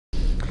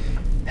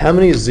How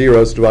many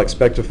zeros do I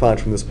expect to find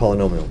from this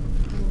polynomial?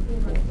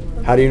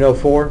 How do you know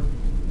 4?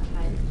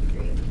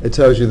 It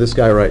tells you this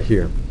guy right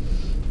here.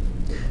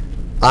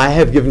 I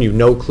have given you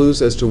no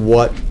clues as to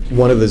what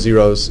one of the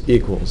zeros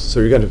equals,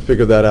 so you're going to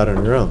figure that out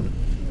on your own.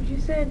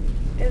 You said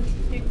it's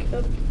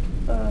up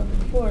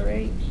 4,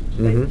 right?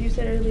 Like you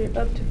said earlier,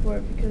 up to 4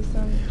 because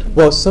some.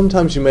 Well,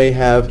 sometimes you may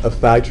have a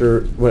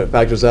factor, when it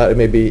factors out, it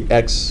may be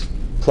x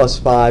plus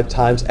 5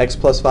 times x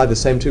plus 5, the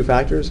same two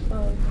factors. Oh,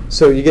 okay.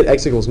 So you get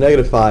x equals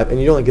 -5,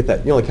 and you only get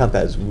that. You only count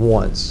that as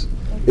once,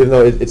 even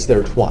though it's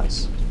there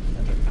twice.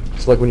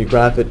 So like when you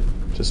graph it,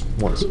 just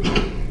once.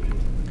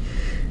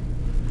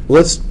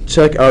 Let's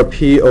check our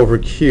p over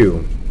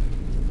q.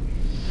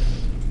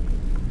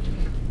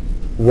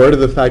 Where do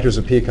the factors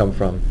of p come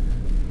from?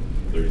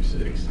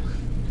 36.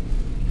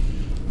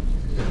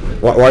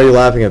 Why are you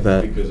laughing at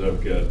that? Because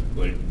I've got,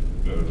 like,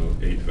 I don't know,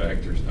 8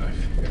 factors, 9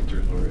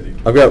 factors already.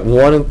 I've got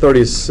 1 and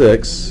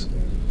 36,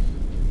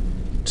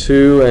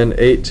 2 and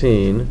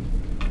 18,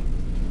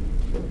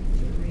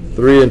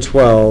 3 and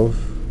 12.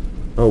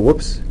 Oh,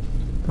 whoops.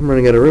 I'm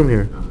running out of room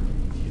here.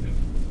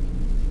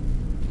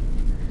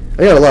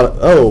 I got a lot of,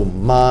 oh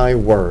my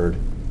word.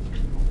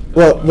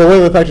 Well, what are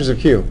the factors of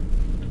q?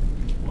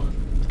 1.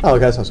 Oh, okay,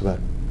 that's not so bad.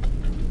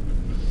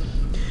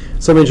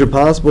 So that means your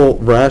possible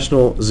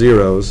rational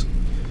zeros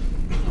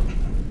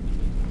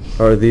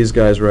are these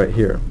guys right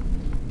here.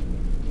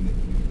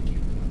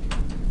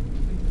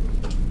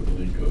 The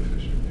lead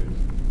coefficient,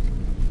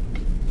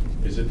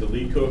 yeah. Is it the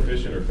lead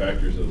coefficient or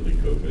factors of the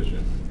lead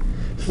coefficient?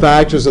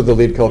 Factors of the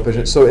lead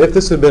coefficient. So if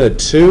this had been a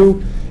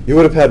 2, you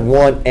would have had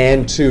 1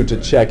 and 2 to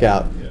check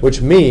out,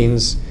 which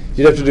means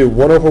you'd have to do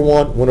 1 over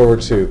 1, 1 over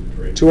 2,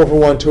 2 over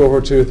 1, 2 over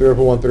 2, 3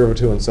 over 1, 3 over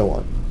 2, and so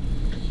on.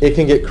 It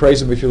can get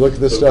crazy if you look at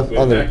this So stuff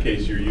on the... in that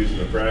case, you're using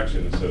a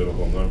fraction instead of a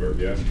whole number,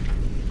 yeah?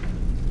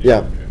 Yeah.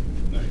 Okay,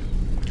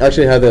 nice. I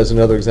actually had that as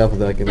another example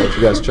that I can let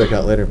you guys check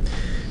out later.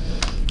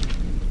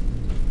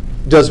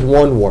 Does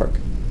 1 work?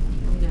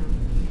 No.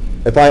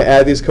 If I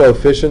add these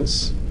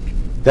coefficients,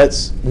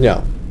 that's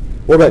no.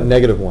 What about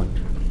 -1?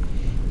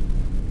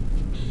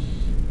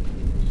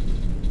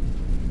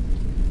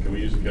 Can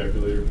we use a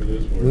calculator for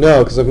this? Or?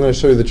 No, because I'm going to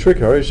show you the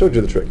trick. I already showed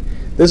you the trick.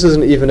 This is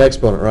an even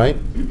exponent, right?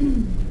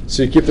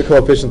 So you keep the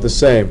coefficient the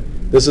same.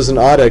 This is an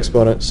odd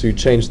exponent, so you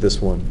change this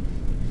one.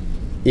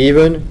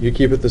 Even, you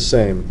keep it the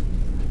same.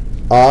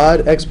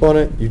 Odd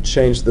exponent, you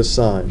change the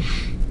sign.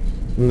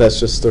 And that's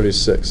just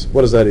 36.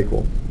 What does that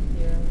equal?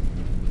 0.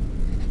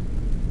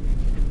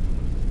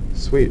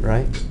 Sweet,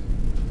 right?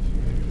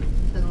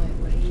 So wait,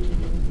 what are you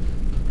doing?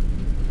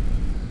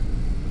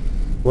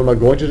 What am I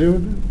going to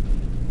do?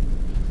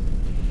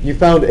 You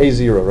found a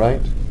 0,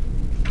 right?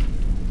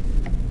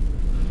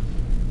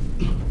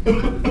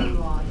 I'm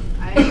lost.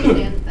 I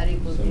understand that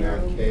equals So now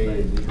 0. k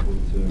is but equal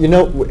to... You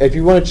know, if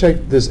you want to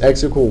check this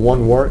x equal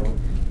 1 work,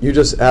 you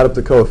just add up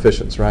the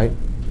coefficients, right?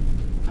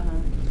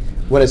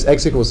 When it's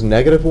x equals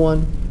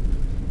 -1,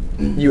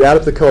 you add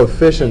up the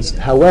coefficients.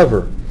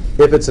 However,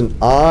 if it's an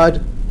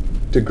odd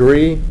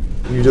degree,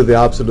 you do the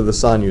opposite of the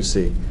sign you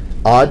see.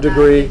 Odd So that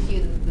degree. gives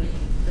you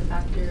the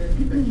factor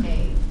for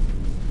k.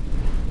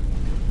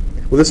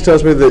 Well, this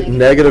tells me that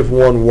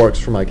 -1 works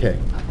for my k. Okay,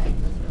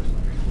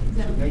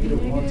 that's what I was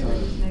wondering. -1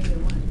 times...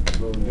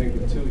 Well,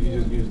 -2, you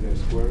just use that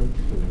square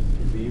because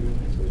it's even,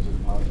 so it's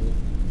just positive.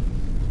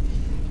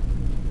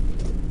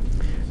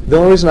 The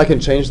only reason I can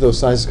change those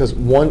signs is because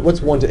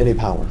what's 1 to any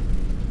power?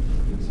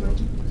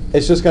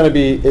 It's just going to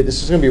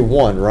be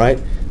 1, right?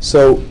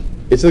 So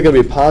it's either going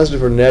to be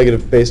positive or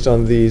negative based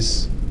on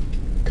these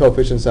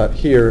coefficients out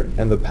here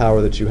and the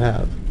power that you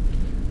have.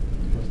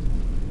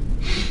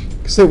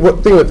 So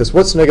think about this.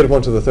 What's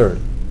 -1 to the third?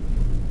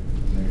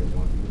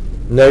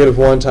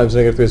 -1 times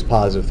 -3 is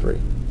 +3.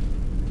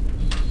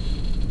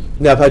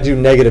 Now, if I do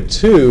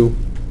 -2,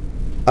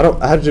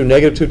 I have to do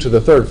 -2 to the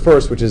third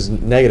first, which is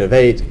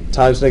 -8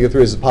 times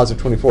 -3 is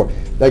 +24.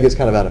 That gets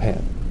kind of out of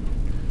hand.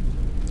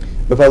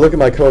 But if I look at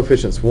my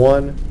coefficients,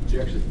 1. So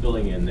you're actually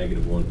filling in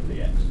 -1 for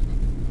the x.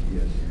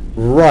 Yes.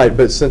 Right,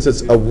 but since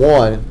it's a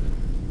 1,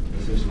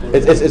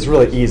 it's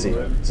really easy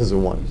since it's a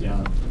 1. It's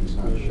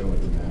not showing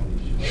the math.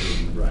 It's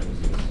showing Right.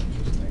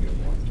 just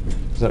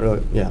 -1. Is that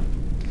really? Yeah.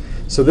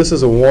 So this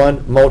is a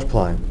 1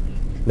 multiplying.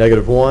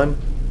 -1,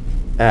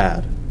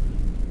 add.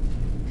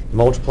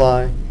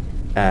 Multiply,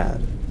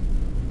 add.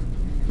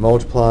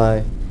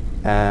 Multiply,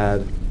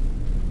 add.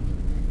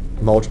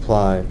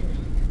 Multiply.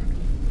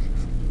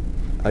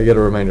 I get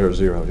a remainder of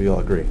 0. Do you all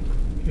agree?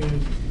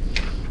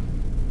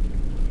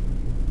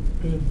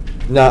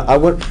 Now, I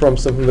went from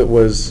something that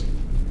was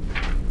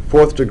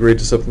 4th degree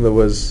to something that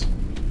was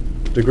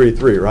degree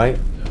 3, right?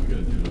 Now we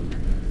gotta do it over again.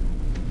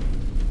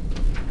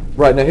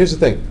 Right, now here's the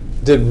thing.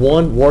 Did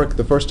 1 work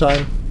the first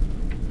time?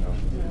 No.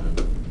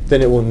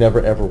 Then it will never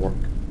ever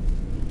work.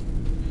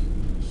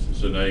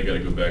 So now you gotta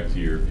go back to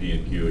your P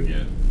and Q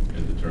again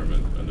and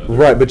determine another.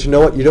 Right, but you know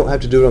what? You don't have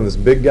to do it on this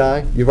big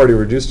guy. You've already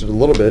reduced it a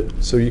little bit,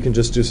 so you can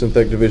just do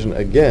synthetic division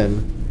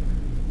again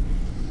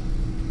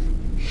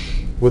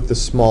with the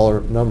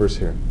smaller numbers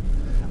here.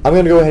 I'm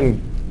going to go ahead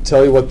and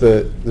tell you what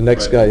the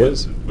next Right, guy but-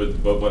 is?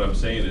 But what I'm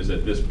saying is,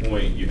 at this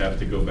point, you have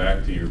to go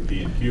back to your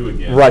P and Q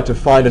again. Right, to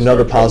find and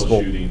another start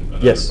possible- troubleshooting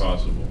another yes.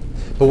 possible.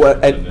 But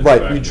what, And then right,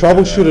 factor you that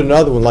troubleshoot out.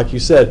 another one, like you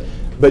said,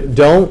 but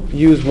don't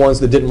use ones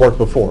that didn't work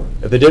before.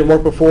 If they didn't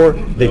work before,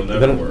 They'll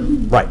never work.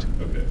 Right.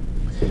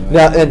 Okay.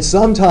 Now, and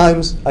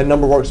sometimes a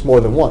number works more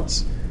than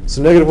once.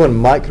 So -1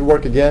 might could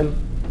work again,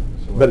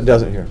 but it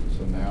doesn't here.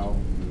 So now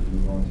we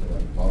move on to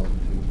like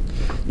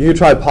positive 2. You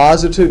try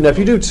 +2. Now, if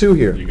you do 2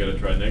 here, You gotta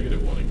try -1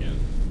 again,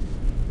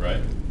 right?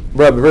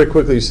 right, but very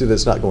quickly you see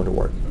that's not going to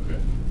work. Okay.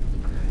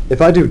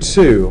 If I do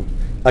 2,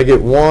 I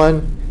get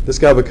 1. This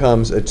guy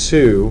becomes a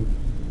 2.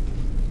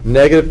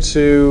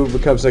 -2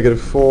 becomes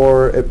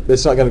 -4.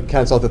 It's not going to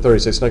cancel out the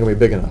 36. It's not going to be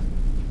big enough.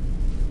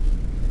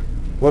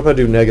 What if I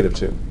do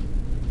 -2?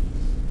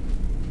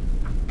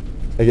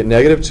 I get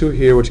 -2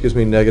 here, which gives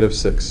me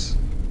 -6.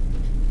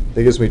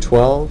 That gives me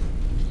 12.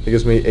 It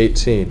gives me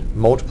 18.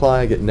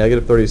 Multiply, I get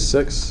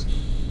 -36.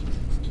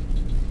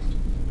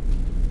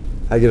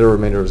 I get a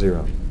remainder of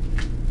 0.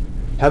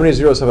 How many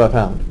zeros have I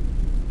found?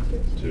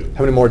 2.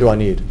 How many more do I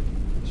need?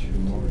 2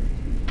 more.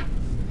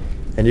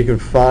 And you can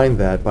find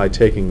that by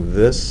taking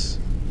this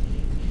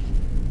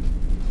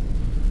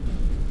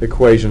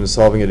equation and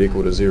solving it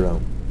equal to 0.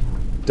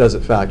 Does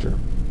it factor?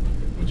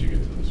 Once you get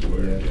to the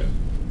square, Yeah. yeah.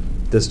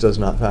 This does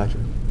not factor.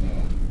 No.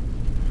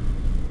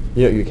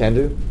 You know what you can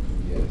do?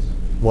 Yes.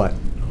 What?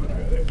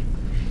 Quadratic.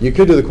 You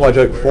could do the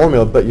quadratic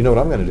formula, but you know what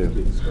I'm going to do?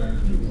 Complete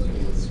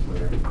the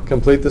square.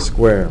 Complete the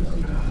square.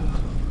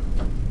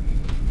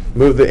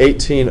 Move the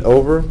 18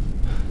 over.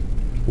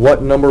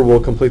 What number will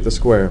complete the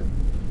square?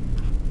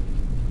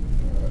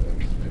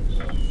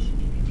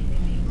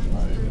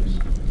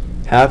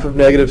 Half of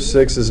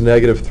 -6 is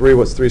 -3.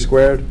 What's 3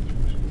 squared?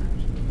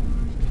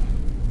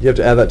 You have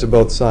to add that to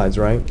both sides,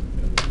 right?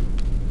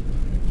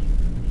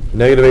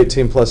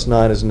 -18 plus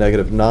 9 is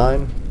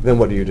 -9. Then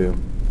what do you do?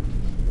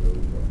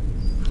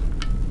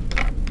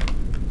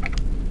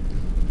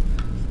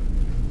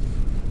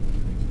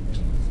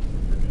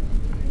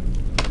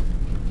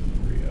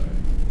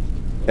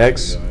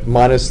 X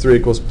minus 3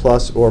 equals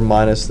plus or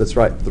minus, that's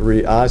right,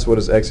 3i. So what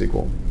does x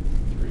equal?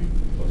 3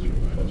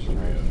 plus or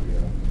minus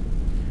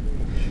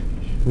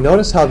 3i.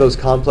 Notice how those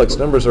complex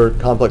numbers are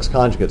complex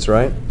conjugates,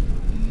 right?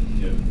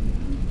 Yep.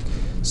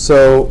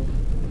 So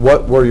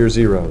what were your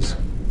zeros?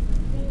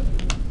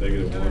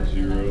 -1,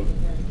 0,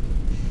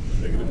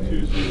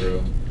 -2, 0,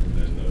 and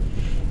then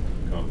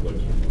the complex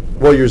one.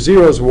 Well, your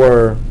zeros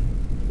were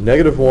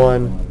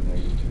 -1,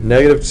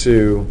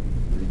 -2,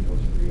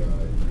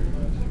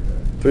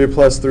 3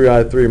 plus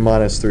 3i, 3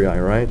 minus 3i,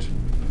 right?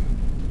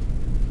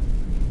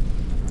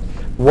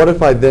 What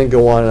if I then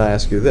go on and I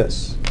ask you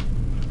this?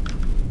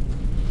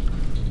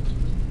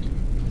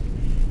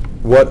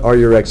 What are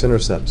your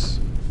x-intercepts?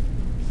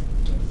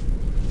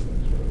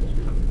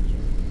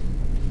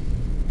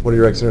 What are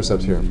your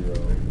x-intercepts here?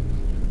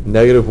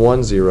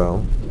 -1,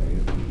 0.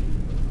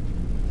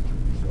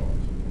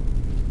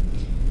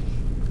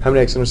 How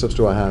many x-intercepts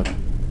do I have?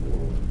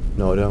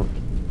 No, I don't.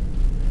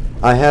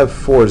 I have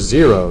 4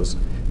 zeros,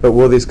 but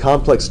will these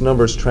complex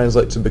numbers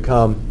translate to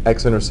become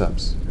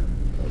x-intercepts?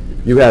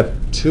 You have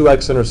 2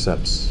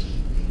 x-intercepts,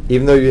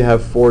 even though you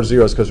have 4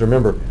 zeros, because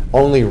remember,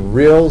 only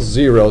real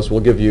zeros will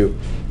give you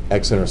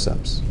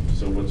x-intercepts.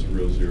 So what's a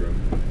real 0?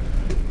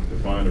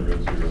 Define a real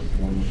 0.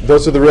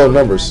 Those are the real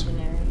numbers.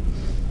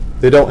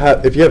 They don't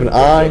have, if you have an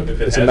I, So if it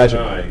it's has an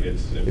imaginary. I,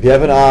 it's... If you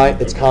have an I,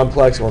 it's Okay.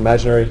 complex or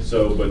imaginary.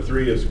 So, but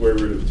 3 of square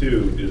root of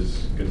 2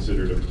 is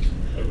considered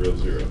a real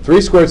 0. 3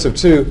 squared root of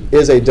 2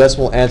 is a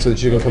decimal answer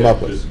that you can come Okay,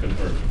 up with. Just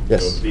confirm.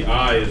 Yes. So the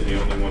I is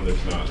the only one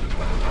that's not.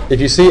 If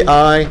you see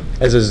I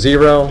as a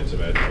 0, It's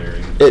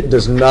imaginary. it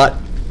does not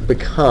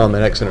become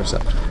an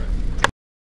x-intercept.